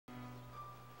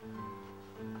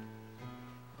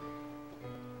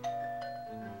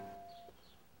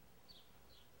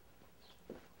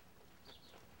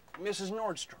Mrs.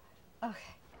 Nordstrom.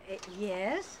 Okay.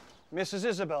 Yes? Mrs.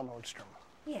 Isabel Nordstrom.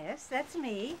 Yes, that's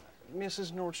me.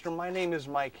 Mrs. Nordstrom, my name is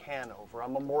Mike Hanover.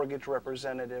 I'm a mortgage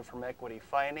representative from Equity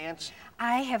Finance.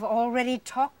 I have already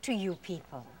talked to you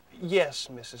people. Yes,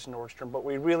 Mrs. Nordstrom, but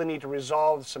we really need to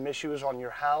resolve some issues on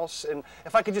your house. And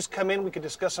if I could just come in, we could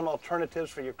discuss some alternatives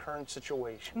for your current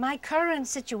situation. My current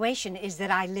situation is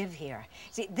that I live here.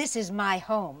 See, this is my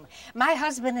home. My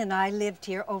husband and I lived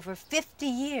here over 50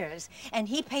 years, and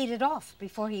he paid it off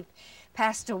before he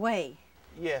passed away.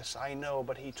 Yes, I know,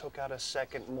 but he took out a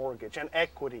second mortgage, an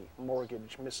equity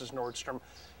mortgage, Mrs. Nordstrom.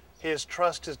 His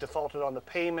trust has defaulted on the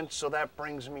payments, so that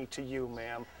brings me to you,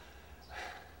 ma'am.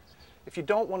 If you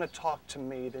don't want to talk to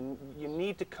me, then you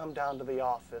need to come down to the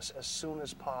office as soon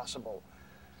as possible.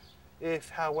 If,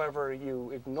 however, you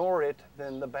ignore it,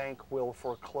 then the bank will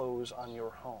foreclose on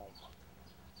your home.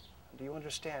 Do you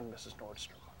understand, Mrs.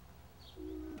 Nordstrom?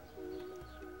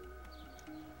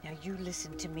 Now you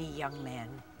listen to me, young man.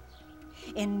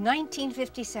 In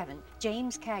 1957,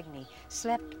 James Cagney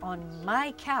slept on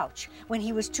my couch when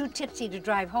he was too tipsy to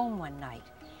drive home one night.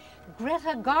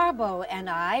 Greta Garbo and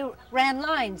I ran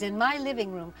lines in my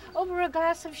living room over a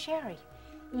glass of sherry.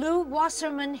 Lou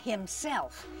Wasserman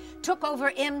himself took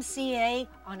over MCA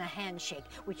on a handshake,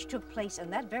 which took place in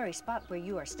that very spot where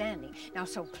you are standing. Now,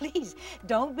 so please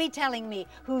don't be telling me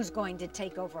who's going to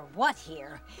take over what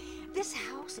here. This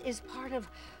house is part of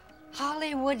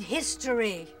Hollywood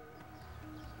history.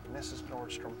 Mrs.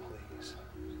 Nordstrom, please,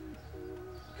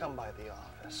 come by the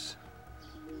office.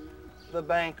 The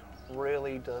bank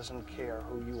really doesn't care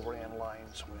who you ran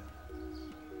lines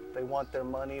with. They want their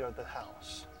money or the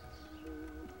house.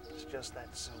 It's just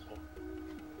that simple.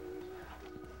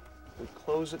 We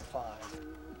close at 5.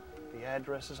 The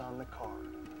address is on the card.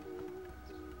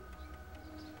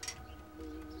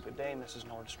 Good day, Mrs.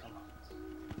 Nordstrom.